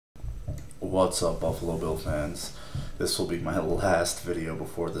What's up, Buffalo Bill fans? This will be my last video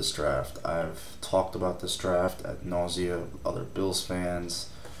before this draft. I've talked about this draft ad nausea, other Bills fans,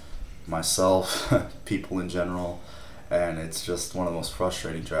 myself, people in general, and it's just one of the most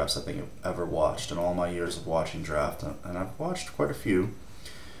frustrating drafts I think I've ever watched in all my years of watching draft, and I've watched quite a few.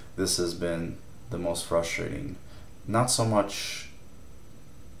 This has been the most frustrating. Not so much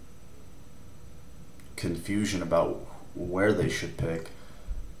confusion about where they should pick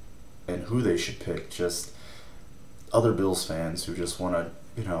and who they should pick, just other Bills fans who just want to,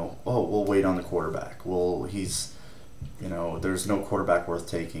 oh, we'll wait on the quarterback. Well, there's no quarterback worth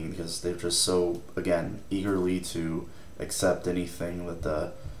taking because they're just so, again, eagerly to accept anything that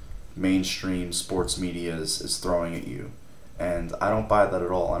the mainstream sports media is throwing at you. And I don't buy that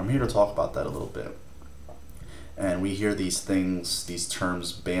at all. And I'm here to talk about that a little bit. And we hear these things, these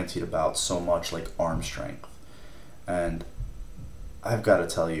terms bantied about so much, like arm strength. And I've got to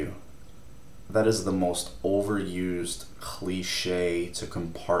tell you, that is the most overused cliche to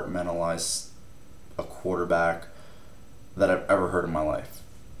compartmentalize a quarterback that I've ever heard in my life.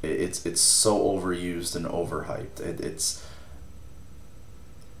 It's so overused and overhyped. It's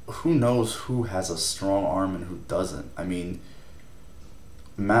who knows who has a strong arm and who doesn't. I mean,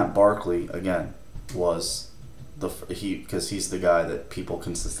 Matt Barkley again was because he's the guy that people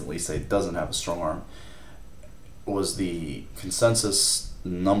consistently say doesn't have a strong arm, was the consensus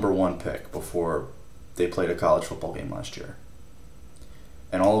 #1 pick before they played a college football game last year.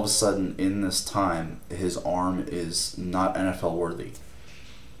 And all of a sudden, in this time, his arm is not NFL worthy.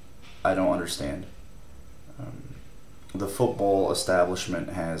 I don't understand. The football establishment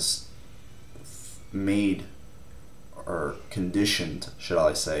has made, or conditioned, should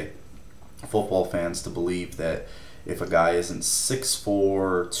I say, football fans to believe that if a guy isn't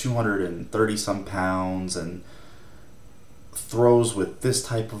 6'4", 230 some pounds, and throws with this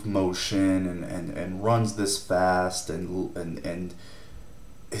type of motion and runs this fast and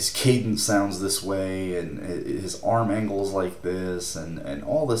his cadence sounds this way and his arm angles like this and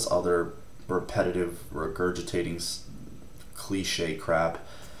all this other repetitive regurgitating cliche crap,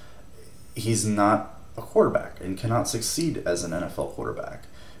 he's not a quarterback and cannot succeed as an NFL quarterback.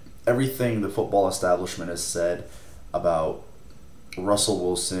 Everything the football establishment has said about Russell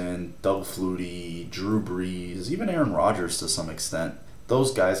Wilson, Doug Flutie, Drew Brees, even Aaron Rodgers to some extent,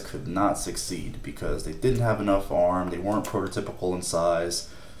 those guys could not succeed because they didn't have enough arm, they weren't prototypical in size,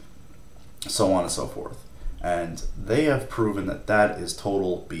 so on and so forth. And they have proven that that is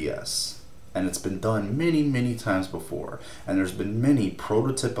total BS. And it's been done many, many times before. And there's been many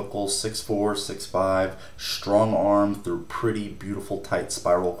prototypical 6'4", 6'5", strong arm through pretty beautiful tight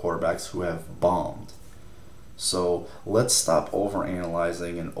spiral quarterbacks who have bombed. So let's stop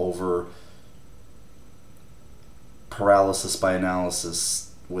overanalyzing and over paralysis by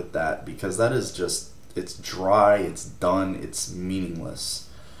analysis with that, because that is just, it's dry, it's done, it's meaningless.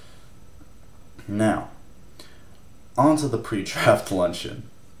 Now, on to the pre-draft luncheon.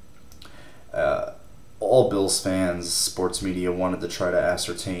 All Bills fans, sports media wanted to try to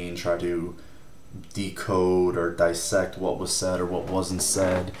ascertain, try to decode or dissect what was said or what wasn't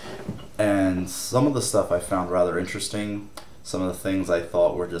said, and some of the stuff I found rather interesting. Some of the things I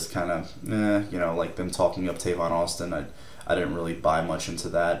thought were just kind of like them talking up Tavon Austin. I didn't really buy much into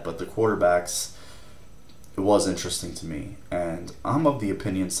that, but the quarterbacks, it was interesting to me. And I'm of the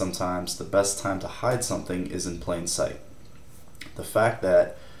opinion sometimes the best time to hide something is in plain sight. The fact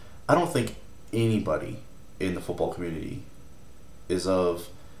that I don't think anybody in the football community is of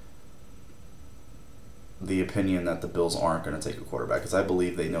the opinion that the Bills aren't going to take a quarterback, because I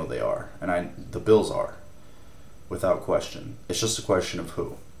believe they know they are, and the Bills are, without question. It's just a question of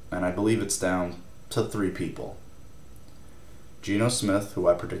who, and I believe it's down to 3 people: Geno Smith, who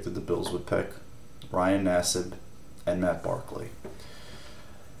I predicted the Bills would pick, Ryan Nassib, and Matt Barkley.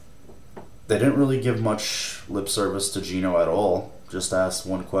 They didn't really give much lip service to Geno at all. Just asked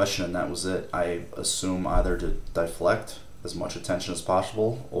one question and that was it. I assume either to deflect as much attention as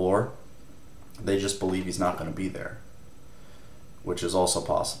possible, or they just believe he's not going to be there, which is also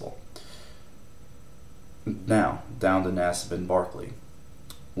possible. Now, down to Nassib and Barkley.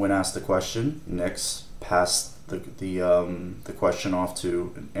 When asked the question, Nix passed the question off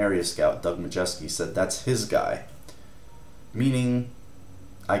to an area scout, Doug Majeski, said that's his guy. Meaning,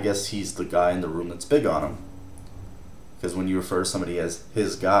 I guess he's the guy in the room that's big on him. Because when you refer to somebody as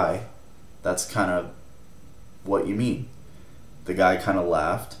his guy, that's kind of what you mean. The guy kind of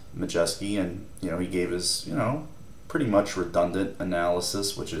laughed, Majeski, and he gave his pretty much redundant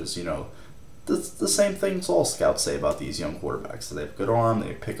analysis, which is the same things all scouts say about these young quarterbacks. So they have good arm,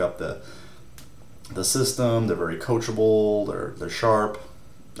 they pick up the system, they're very coachable, they're sharp,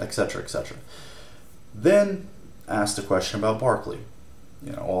 etc., etc. Then asked a question about Barkley.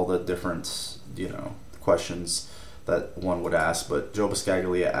 All the different, questions that one would ask, but Joe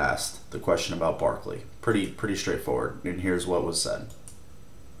Buscaglia asked the question about Barkley. Pretty straightforward, and here's what was said.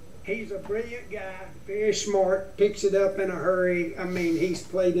 He's a brilliant guy, very smart, picks it up in a hurry. I mean, he's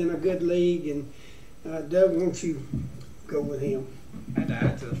played in a good league, and Doug, won't you go with him? And to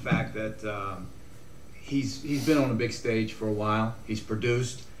add to the fact that he's been on a big stage for a while. He's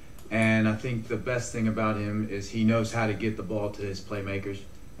produced, and I think the best thing about him is he knows how to get the ball to his playmakers,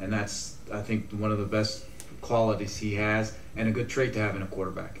 and that's, I think, one of the best qualities he has, and a good trait to have in a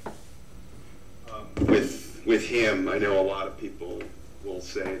quarterback. With him, I know a lot of people will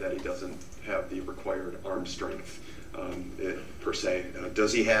say that he doesn't have the required arm strength per se.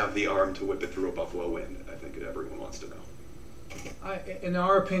 Does he have the arm to whip it through a Buffalo wind? I think everyone wants to know. In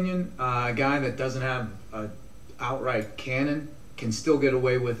our opinion, a guy that doesn't have an outright cannon can still get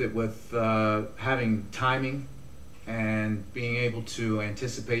away with it with having timing and being able to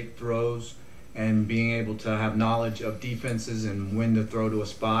anticipate throws and being able to have knowledge of defenses and when to throw to a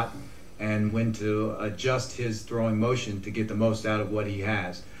spot and when to adjust his throwing motion to get the most out of what he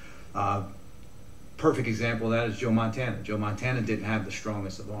has. Perfect example of that is Joe Montana. Joe Montana didn't have the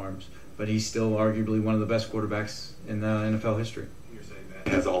strongest of arms, but he's still arguably one of the best quarterbacks in NFL history. You're saying that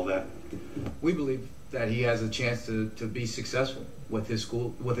has all that? We believe that he has a chance to be successful with his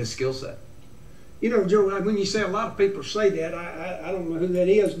skill set. Joe, when you say a lot of people say that, I don't know who that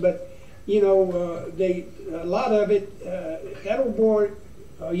is, but a lot of it, that old boy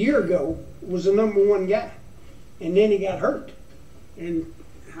a year ago was the #1 guy, and then he got hurt, and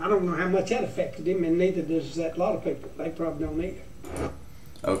I don't know how much that affected him, and neither does that. A lot of people, they probably don't either.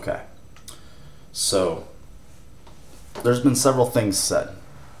 Okay, so there's been several things said,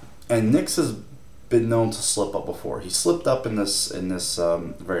 and Nix has been known to slip up before. He slipped up in this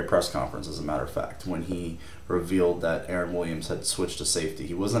very press conference, as a matter of fact, when he revealed that Aaron Williams had switched to safety.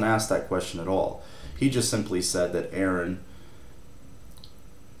 He wasn't asked that question at all. He just simply said that Aaron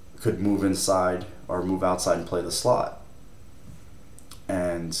could move inside or move outside and play the slot.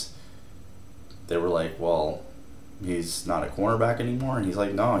 And they were like, well, he's not a cornerback anymore? And he's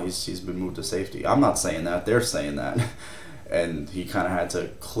like, no, he's been moved to safety. I'm not saying that. They're saying that. And he kind of had to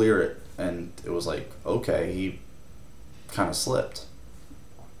clear it. And it was like, okay, he kind of slipped.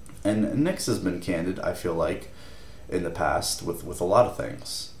 And Nix has been candid, I feel like, in the past with a lot of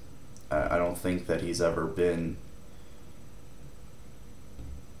things. I don't think that he's ever been,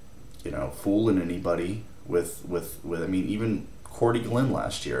 fooling anybody with I mean, even Cordy Glenn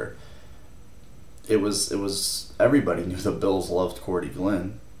last year. It was everybody knew the Bills loved Cordy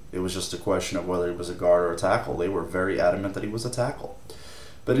Glenn. It was just a question of whether he was a guard or a tackle. They were very adamant that he was a tackle.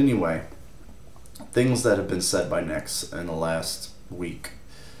 But anyway, things that have been said by Nix in the last week.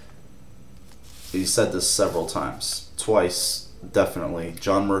 He said this several times. Twice, definitely.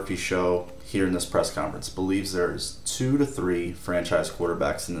 John Murphy Show, here in this press conference, believes there's 2 to 3 franchise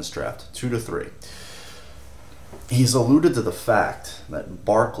quarterbacks in this draft. 2 to 3. He's alluded to the fact that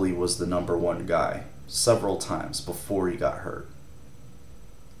Barkley was the #1 guy several times before he got hurt.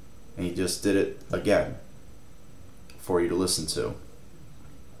 And he just did it again for you to listen to.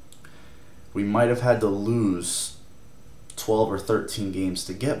 We might have had to lose 12 or 13 games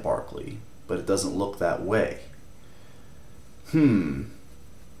to get Barkley, but it doesn't look that way.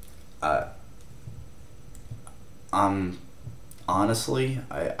 Honestly,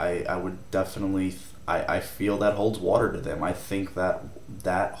 I would definitely, I feel that holds water to them. I think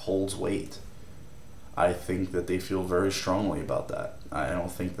that holds weight. I think that they feel very strongly about that. I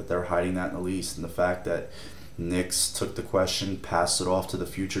don't think that they're hiding that in the least. And the fact that Nix took the question, passed it off to the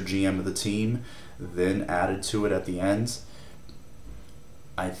future GM of the team, then added to it at the end,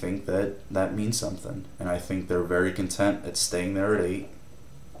 I think that means something. And I think they're very content at staying there at 8.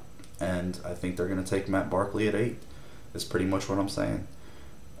 And I think they're going to take Matt Barkley at 8. Is pretty much what I'm saying.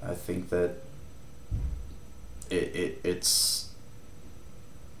 I think that it's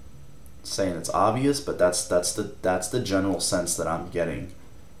saying it's obvious, but that's the general sense that I'm getting.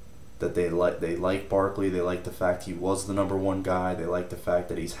 That they like Barkley. They like the fact he was the #1 guy. They like the fact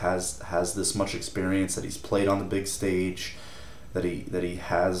that he has this much experience, that he's played on the big stage, that he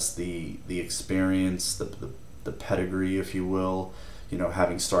has the experience, the pedigree, if you will.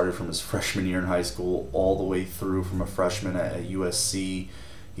 Having started from his freshman year in high school all the way through from a freshman at USC.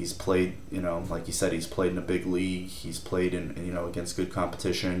 He's played, like you said, he's played in a big league. He's played in, against good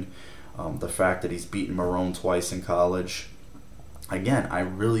competition. The fact that he's beaten Marrone twice in college. Again, I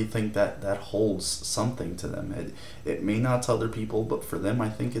really think that holds something to them. It may not to other people, but for them, I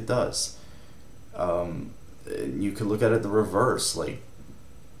think it does. You could look at it the reverse. Like,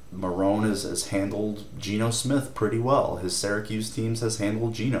 Marrone has handled Geno Smith pretty well. His Syracuse teams has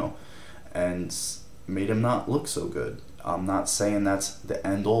handled Geno and made him not look so good. I'm not saying that's the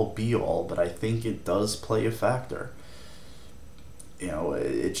end-all, be-all, but I think it does play a factor. You know,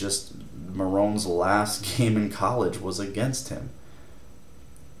 it just, Marrone's last game in college was against him.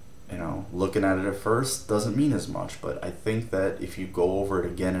 You know, looking at it at first doesn't mean as much, but I think that if you go over it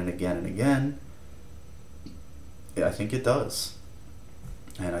again and again and again, I think it does.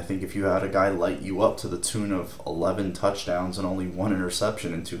 And I think if you had a guy light you up to the tune of 11 touchdowns and only 1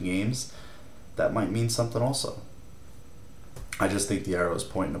 interception in 2 games, that might mean something also. I just think the arrow is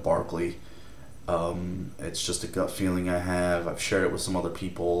pointing to Barkley. It's just a gut feeling I have. I've shared it with some other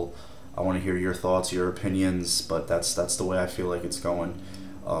people. I want to hear your thoughts, your opinions, but that's the way I feel like it's going.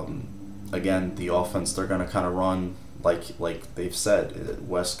 Again, the offense they're going to kind of run like they've said,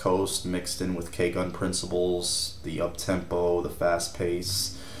 West Coast mixed in with K-Gun principles, the up-tempo, the fast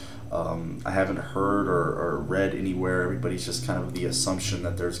pace. I haven't heard or read anywhere. Everybody's just kind of the assumption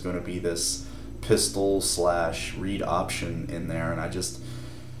that there's going to be this pistol/read option in there, and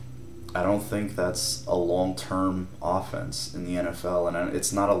I don't think that's a long-term offense in the NFL, and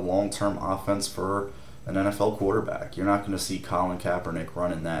it's not a long-term offense for an NFL quarterback. You're not going to see Colin Kaepernick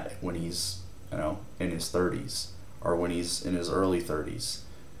running that when he's, in his 30s or when he's in his early 30s.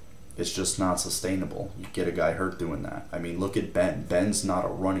 It's just not sustainable. You get a guy hurt doing that. I mean, look at Ben. Ben's not a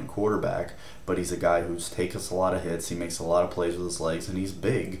running quarterback, but he's a guy who's taken a lot of hits. He makes a lot of plays with his legs, and he's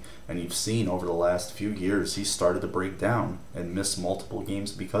big. And you've seen over the last few years, he's started to break down and miss multiple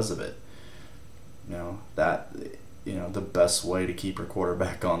games because of it. The best way to keep your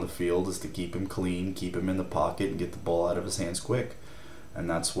quarterback on the field is to keep him clean, keep him in the pocket, and get the ball out of his hands quick. And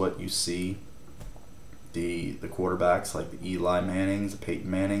that's what you see the quarterbacks like the Eli Mannings, the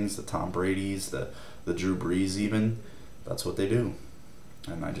Peyton Mannings, the Tom Bradys, the Drew Brees even. That's what they do.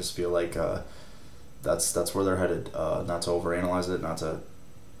 And I just feel like that's where they're headed. Not to overanalyze it, not to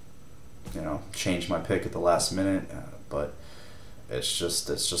change my pick at the last minute, but it's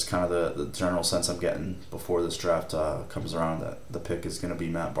just kind of the general sense I'm getting before this draft comes around that the pick is going to be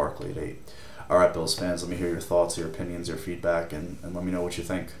Matt Barkley at 8. All right, Bills fans, let me hear your thoughts, your opinions, your feedback, and let me know what you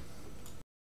think.